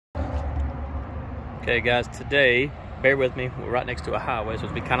Okay guys, today, bear with me, we're right next to a highway, so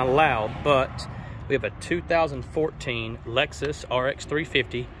it's be kind of loud, but we have a 2014 Lexus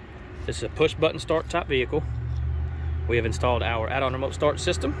RX350. This is a push button start type vehicle. We have installed our add-on remote start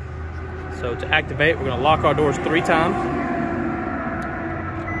system. So to activate, we're gonna lock our doors 3 times.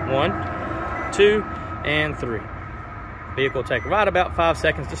 1, 2, and 3. Vehicle will take right about 5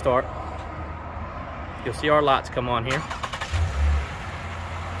 seconds to start. You'll see our lights come on here.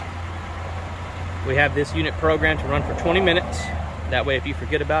 We have this unit programmed to run for 20 minutes. That way, if you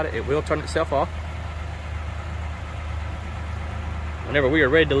forget about it, it will turn itself off. Whenever we are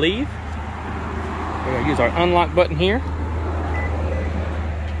ready to leave, we're going to use our unlock button here.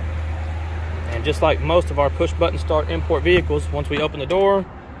 And just like most of our push button start import vehicles, once we open the door,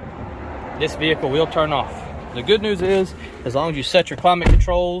 this vehicle will turn off. The good news is, as long as you set your climate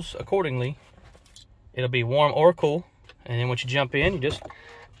controls accordingly, it'll be warm or cool. And then once you jump in, you just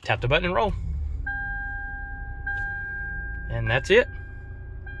tap the button and roll. And that's it.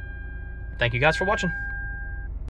 Thank you guys for watching.